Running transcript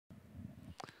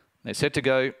They're set to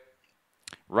go.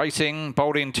 Racing,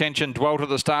 Bold Intention, Dwell to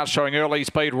the start, showing early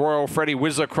speed. Royal Freddy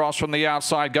whizzes across from the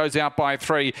outside, goes out by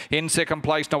 3. In second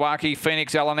place, Nawaki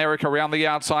Phoenix, Alan Eric around the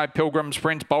outside. Pilgrim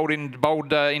Sprints, Bold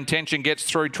Intention gets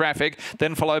through traffic.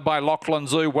 Then followed by Lachlan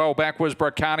Zoo. Well back was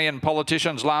Bracani and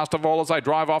Politicians. Last of all as they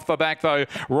drive off the back though.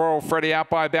 Royal Freddy out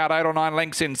by about 8 or 9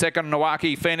 lengths in second.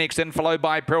 Nawaki Phoenix, then followed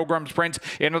by Pilgrim Sprints.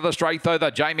 Into the straight though,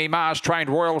 the Jamie Marsh trained.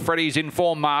 Royal Freddy's in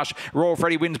form. Marsh. Royal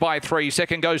Freddy wins by 3.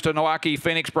 Second goes to Nawaki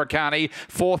Phoenix, Bracani.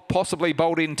 Fourth, possibly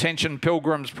Bold Intention,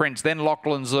 Pilgrim's Prince, then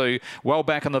Lachlan Zoo. Well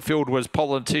back in the field was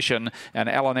Politician, and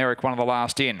Alan Eric, one of the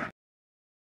last in.